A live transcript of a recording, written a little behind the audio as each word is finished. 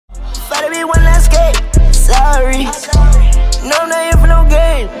Atari. No, I'm not here for no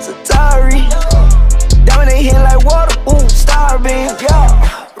game, it's Atari. Diamond they hit like water, ooh, starbeam,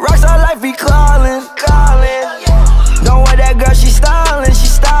 yeah. Rockstar life be calling. Don't want that girl, she styling.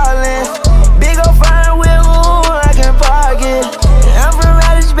 Big ol' fine wheel, ooh, I can park it. I'm from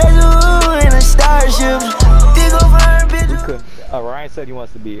outer space, ooh, in a starship. Big ol' fine bitch. Ryan said he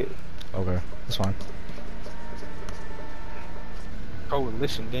wants to be it. Okay, that's fine.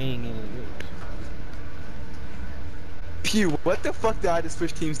 Coalition gang in it. Pew, what the fuck did I just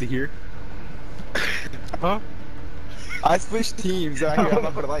switch teams to here? Huh? I switched teams. I'm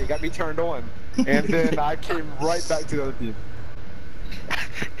not gonna lie, you got me turned on, and then I came right back to the other team.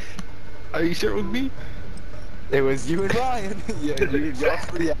 Are you sure it was me? It was you and Ryan. Yeah, y'all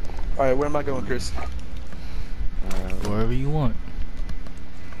pretty. All right, where am I going, Chris? Wherever you want.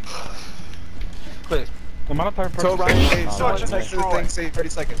 Quick. Am I the third person? So Ryan, hey, Search so and text the destroy. thing, say 30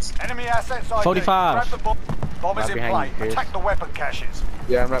 seconds. Enemy assets ID. 45. Grab the bomb is in behind play. you, Chris. Attack the weapon caches.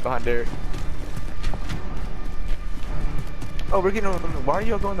 Yeah, I'm right behind Derek. Oh, we're getting. Why are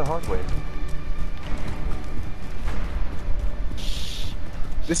y'all going the hard way?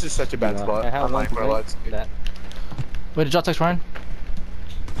 This is such a bad spot. I'm not gonna lie to you. Wait, did y'all text Ryan?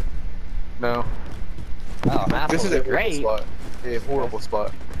 No. Oh, This is a great. spot. A horrible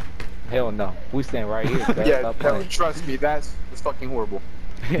spot. Hell no. We stand right here. Yeah, no, trust me, that's fucking horrible.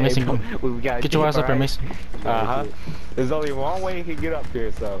 Mason, we gotta get your ass up here, right? Mason. There's only one way he can get up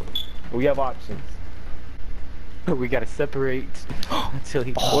here, so we have options. We gotta separate until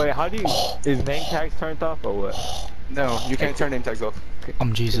he. Wait, how do you? Is name tags turned off or what? No, you can't turn name tags off.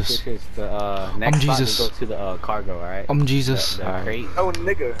 I'm Jesus. The next I'm Jesus. spot to go to the cargo, alright? I'm Jesus. The crate. Oh,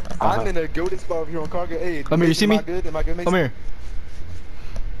 nigga, I'm in a goated spot over here on cargo. Hey, Come here, you see me? Am I good, Mason? Come here.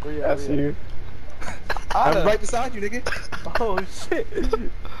 Where you at? I see you. I'm right beside you, nigga. Oh shit.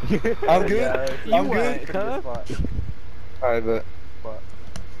 I'm good. I'm good. Alright, but.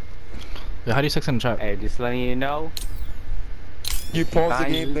 Yeah, how do you text in the chat? Hey, just letting you know. You pause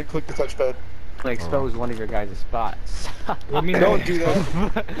the game, then click the touchpad. Expose one of your guys' spots. Let me know. Don't do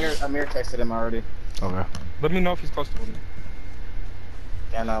that. Amir texted him already. Okay. Let me know if he's close to me.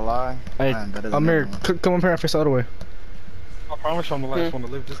 Can I lie? Hey, Man, that is Amir, another come up here and face the other way. I promise I'm the last one to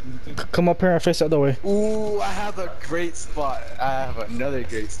live. Just Come up here and face the other way. Ooh, I have a great spot. I have another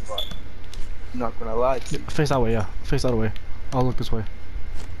great spot. I'm not gonna lie to you. Face that way, yeah. Face the other way. I'll look this way.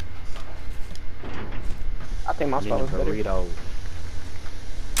 I think my spot was better. Burrito.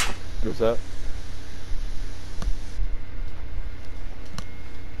 What's up?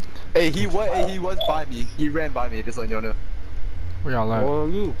 Hey, he was by me. He ran by me, just letting y'all know. Where y'all at? Where are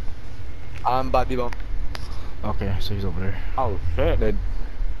you? I'm by B-bomb. Okay, so he's over there. Oh shit.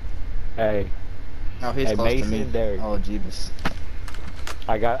 Hey. No, he's Hey, close to Mason, me. Derek. Oh, Jeebus.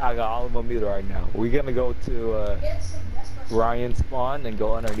 I got all of my meter right now. We're gonna go to Ryan's spawn and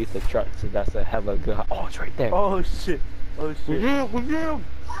go underneath the truck. So that's a hella good. Oh, it's right there. Oh shit. Oh shit.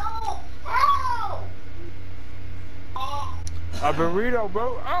 A burrito,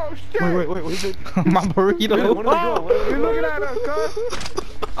 bro. Oh shit. Wait. My burrito. What are you looking at us, cuz?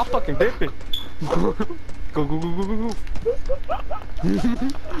 I'll fucking dip it. Go. Oh,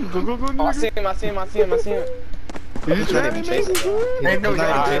 I see him. He's not even chasing you. Hey, no,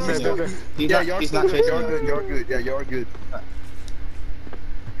 He's not chasing You're you. good. You're good. Yeah, you're good.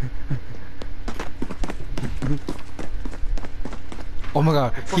 Oh my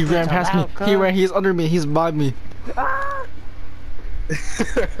god, he ran past me. He's under me. He's by me.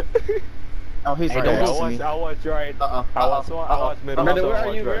 Oh, he's Hey, right don't next to me. I watch right. I watch middle. Where I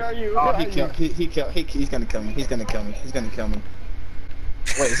are you? Oh, he's gonna kill me. He's gonna kill me.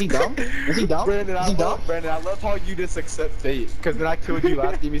 Wait, is he dumb? Brandon, I love how you just accept fate. Because when I killed you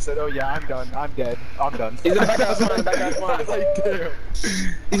last game, you said, "Oh yeah, I'm done. I'm dead. I'm done." He's in the back of the spawn. Like, damn.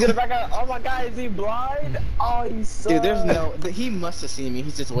 He's in the back of. Oh my god, is he blind? Oh, he's so. Dude, there's no. He must have seen me.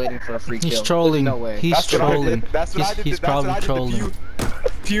 He's just waiting for a free kill. He's trolling. There's no way. He's trolling. That's what I did. He's probably trolling.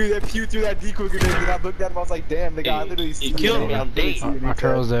 Pew through that decoy grenade, and I looked at him. I was like, "Damn, the guy literally." He killed me. I'm dead.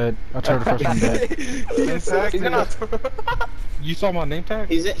 Arturo's dead. Arturo the first one dead. Exactly. You saw my name tag?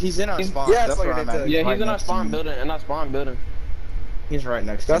 He's in our spawn. Yeah, That's where I'm at. Yeah, he's in our spawn building. He's right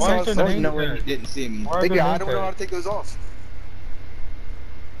next to me. That's how There's no way he didn't see me. Nigga, I don't know how to take those off.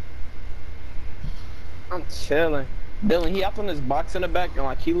 I'm chilling. Dylan, he up on this box in the back and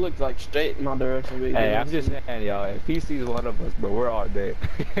like he looked like straight in my direction. Hey, I'm just saying, y'all. If he sees one of us, bro, we're all dead.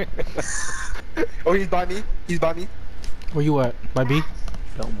 Oh, he's by me. He's by me. Where you at? By B?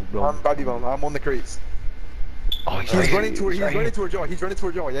 I'm by B-bomb. I'm on the crates. Oh, He's running toward y'all. He's running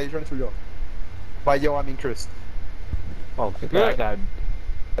toward y'all. Yeah, he's running toward y'all. By yo, I mean Chris. Oh, I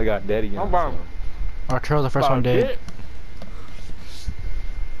got dead again. I'm bomb. Our trail's the first one dead.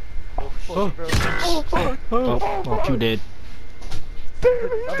 Oh, Oh, Pew dead.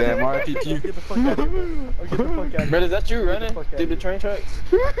 Damn, RIP Pew. Get the fuck out of here, bro. Get the fuck out of here. Brother, is that you running fuck outta through the here. train tracks?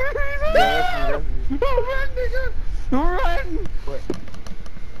 Run!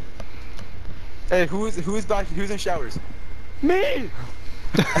 Hey, who's back? Who's in showers? Me!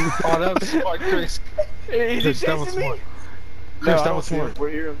 Oh, that was smart, Chris. Is he Chris, that was chasing me? smart. No, Chris, I that don't was see him. smart. We're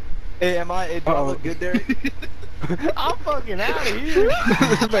here. Hey, do I look good there? I'm fucking out of here.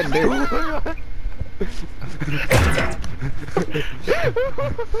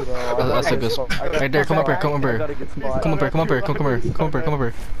 That's a good spot. Right there, come up here, come up here. Come up here, come up here, come up here, come up here, come up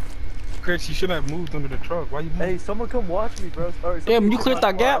here. Chris, you shouldn't have moved under the truck. Why you moving? Hey, someone come watch me, bro. Damn, you cleared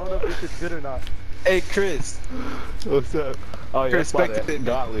that gap. I don't know if it's good or not. Hey, Chris. What's up? Oh, yeah, Chris, back to fitness.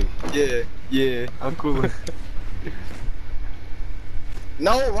 Godly. Yeah, I'm cool.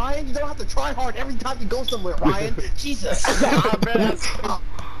 No, Ryan, you don't have to try hard every time you go somewhere, Ryan. Jesus.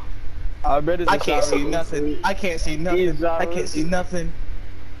 I can't see nothing. I can't see nothing. I can't see nothing.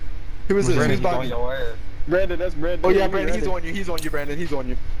 Who is this? Brandon, Who's he's on Bobby? your ass. Brandon, that's Brandon. Oh yeah, Brandon, he's on you. He's on you, Brandon. He's on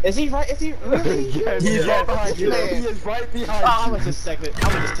you. Is he right? Is he really? Yes, He's yes. right behind you. Man. He is right Oh, behind I'm you. gonna just take it.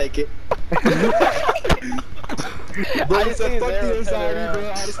 I'm gonna just take it. Bro, I he just said, seen fuck his the arrow anxiety, turn bro.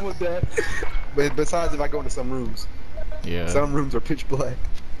 around. I just want that. But besides, if I go into some rooms, Yeah. some rooms are pitch black.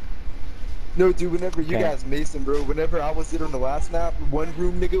 No, dude, whenever you Okay. guys Mason, bro, whenever I was there on the last map, one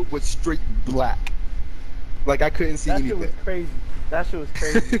room, nigga, was straight black. Like, I couldn't see That shit anything. was crazy. That shit was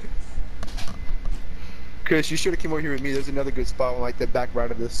crazy. Chris, you should have came over here with me. There's another good spot on, like, the back right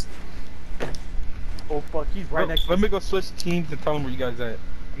of this. Oh fuck, he's right next to Let me. me go switch teams and tell him where you guys at.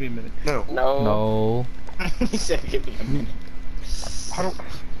 Give me a minute. No. No. He said, "Give me a minute." I don't.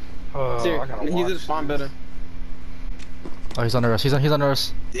 Seriously, I gotta he's watch just spawn this. better. Oh, he's under us. He's under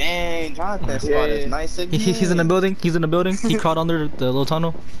us. Dang, Jonathan's spot is nice again. He's in the building. He's in the building. He crawled under the little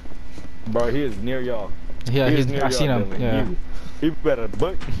tunnel. Bro, he is near y'all. Yeah, He he's. is near I seen y'all, him. Dylan. Yeah. You better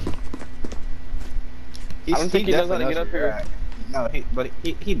book. I don't think he knows how to definitely get up here. No,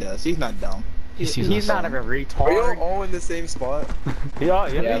 he does. He's not dumb. He sees He's us. not even a Are y'all retard. all in the same spot? Yeah,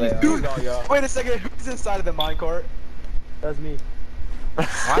 Yeah, they are. Dude, y'all. Wait a second, who's inside of the minecart? That's me.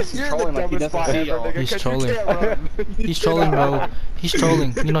 Why is he You're in the trolling like he dumbest doesn't spot see ever, y'all? nigga, He's 'cause you trolling. can't run. He's trolling, bro. He's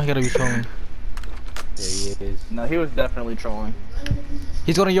trolling. You know he gotta be trolling. Yeah, he is. No, he was definitely trolling.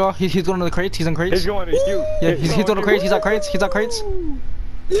 He's going to y'all. He's going to the crates. He's in He's crates. going to you. Yeah, he's going to crates. He's at crates. He's at crates.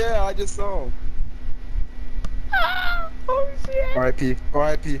 Yeah, I just saw him. Oh shit. R.I.P.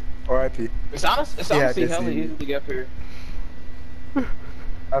 R.I.P. R.I.P. It's honestly Yeah, hella Disney. easy to get up here.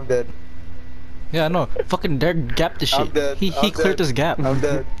 I'm dead. Yeah, I know. Fucking Derek gapped the I'm shit. dead. He I'm cleared dead. this gap. I'm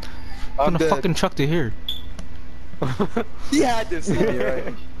dead. I'm From the dead. fucking truck to here. He had to see me,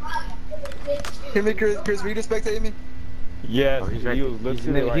 right? Hear me, Chris, were you just spectating me? Yes, Oh, he's right he there. was He's literally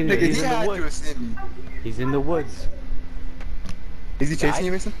in the- right Nigga, there. he He's in the had to woods. have seen me. He's in the woods. Is he chasing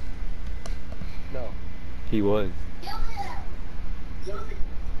you, Mason? No. He was.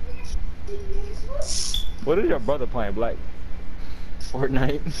 What is your brother playing, Black?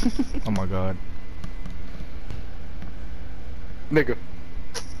 Fortnite. Oh my god. Nigga.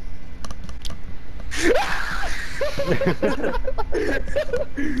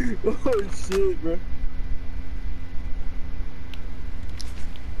 Oh shit, bro.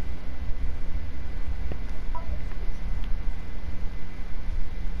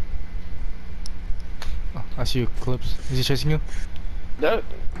 Oh, I see you, Clips. Is he chasing you?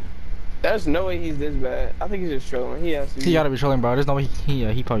 There's no way he's this bad. I think he's just trolling. He has to. He gotta be trolling, bro. There's no way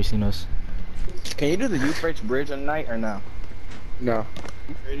he probably seen us. Can you do the Euphrates Bridge at night or no? No.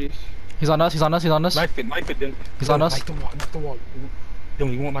 Euphrates. He's on us. He's on us. He's on us. Knife it, then. He's on us. Knife the wall. Then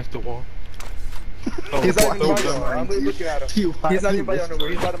we won't knife the wall. Oh, He's not even oh, by y'all. I'm literally looking at him. He's not even by y'all nowhere.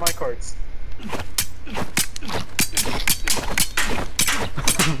 He's by the minecarts.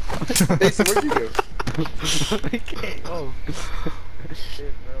 Mason, where'd you go? Oh.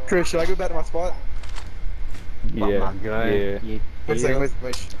 Shit, bro. Chris, should I go back to my spot? Yeah, Oh my god. yeah. You One feel? second,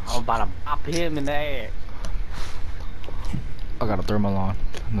 wait. I'm about to pop him in the ass. I got a thermal on.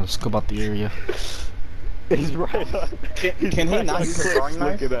 I'm gonna scope out the area. He's right on. Can he not use a throwing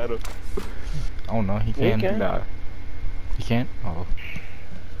knife? Looking at him. Oh no, he can. can. Nah. He can't? Oh.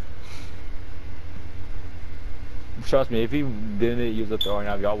 Trust me, if he didn't use a throwing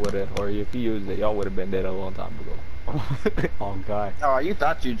knife, y'all would have, or if he used it, y'all would have been dead a long time ago. Oh god. Oh, you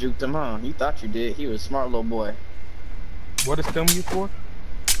thought you juked him, huh? You thought you did. He was a smart little boy. What is filming you for?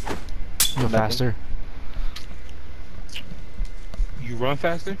 Go faster. You run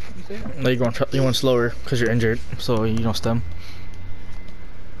faster? You say? No, you're going slower because you're injured, so you don't stem.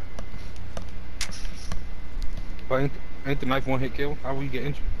 But ain't the knife one hit kill? How will you get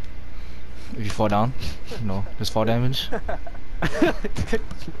injured? If you fall down, you know, just fall damage.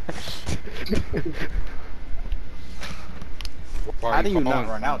 How do you not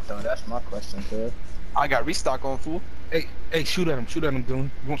run out though? That's my question, sir. I got restock on, fool. Hey, shoot at him, Dylan. You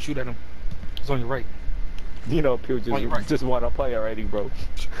won't shoot at him. It's on your right. You know, Pew just want to play already, bro.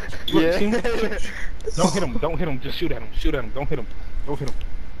 Yeah. Don't hit him. Just shoot at him. Don't hit him.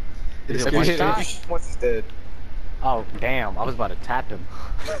 It's If you hit him, once he's dead. Oh, damn. I was about to tap him.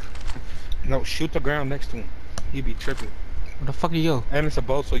 No, shoot the ground next to him. He'd be tripping. Where the fuck do you go? And it's a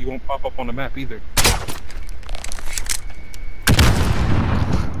boat, so you won't pop up on the map either.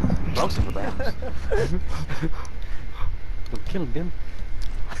 Close to the ground. We're killing them.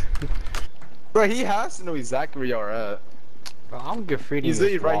 Bro, he has to know exactly where y'all are at. Bro, I'm graffitiing. He's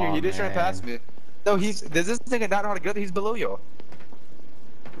literally right here. He just ran man. past me. No, does this nigga not know how to get there? He's below y'all.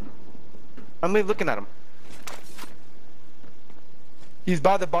 I'm looking at him. He's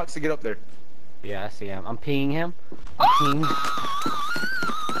by the box to get up there. Yeah, I see him. I'm pinging him. Ping.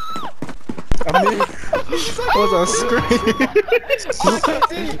 I mean, What's on screen?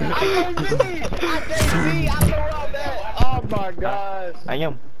 I know where I'm at. Oh my gosh. I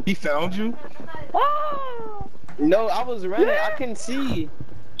am. He found you? No, I was running. I couldn't see.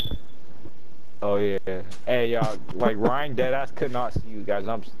 oh yeah. Hey y'all, like Ryan deadass could not see you guys.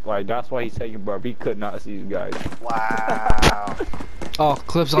 I'm like, that's why he's taking bro. He could not see you guys. Wow. Oh,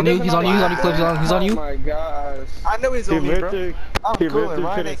 Clip's on you. He's on you. Clip's on. He's on Oh you. my gosh. I know he's on me, bro. I'm he cool, literally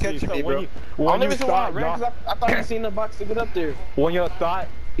Ryan couldn't ain't see. catching So me, bro. when you I thought, ran because I thought he seen the box to get up there. when you thought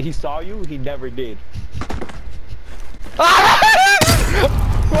he saw you, he never did.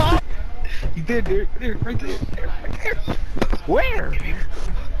 He did, there, right there. Where?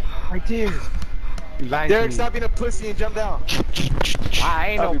 Right there. Derek, stop being a pussy and jump down.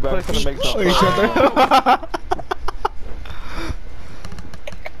 I ain't I'll no be back. pussy. Gonna make some. Oh, he's right there.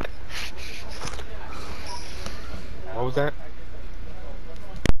 What was that?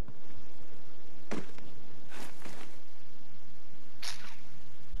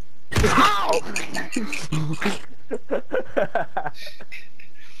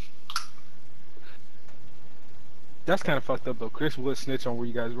 That's kind of fucked up though. Chris would snitch on where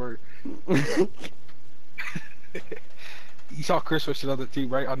you guys were. You saw Chris with the other team,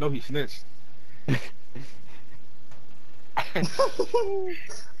 right? I know he snitched.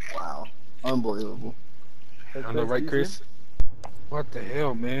 Wow. Unbelievable. I know, right, Chris? What the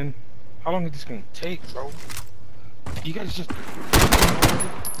hell, man? How long is this gonna take, bro? You guys just...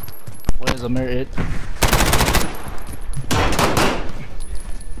 What is a mirror it?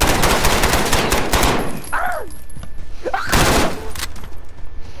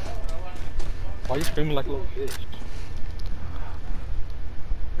 Why are you screaming like a little bitch?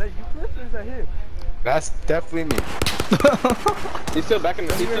 That's definitely me. He's still back in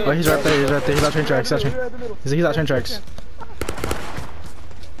the seat. Oh, he's right there. He's right there. He's out train tracks. He's out train tracks.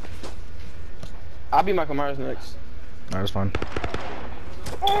 I'll be Michael Myers next. Alright, that's fine.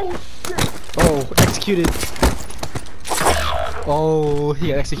 Oh shit! Oh, executed. Oh, he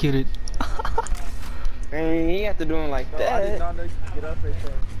got executed. And he had to do him like that.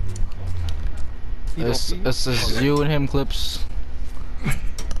 It's just you and him, Clips.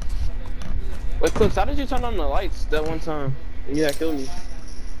 Wait, Clips, how did you turn on the lights that one time? Yeah, that killed me.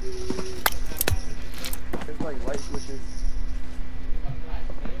 It's like light switches.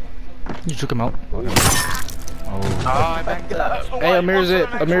 You took him out. Oh. I backed up. Hey, Amir's it.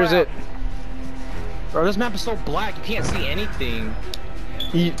 Amir's it. Bro, this map is so black. You can't see anything.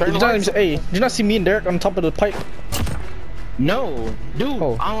 Hey, did you not see me and Derek on top of the pipe? No, dude.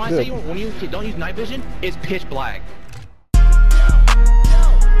 Oh, I good. say when you don't use night vision, it's pitch black.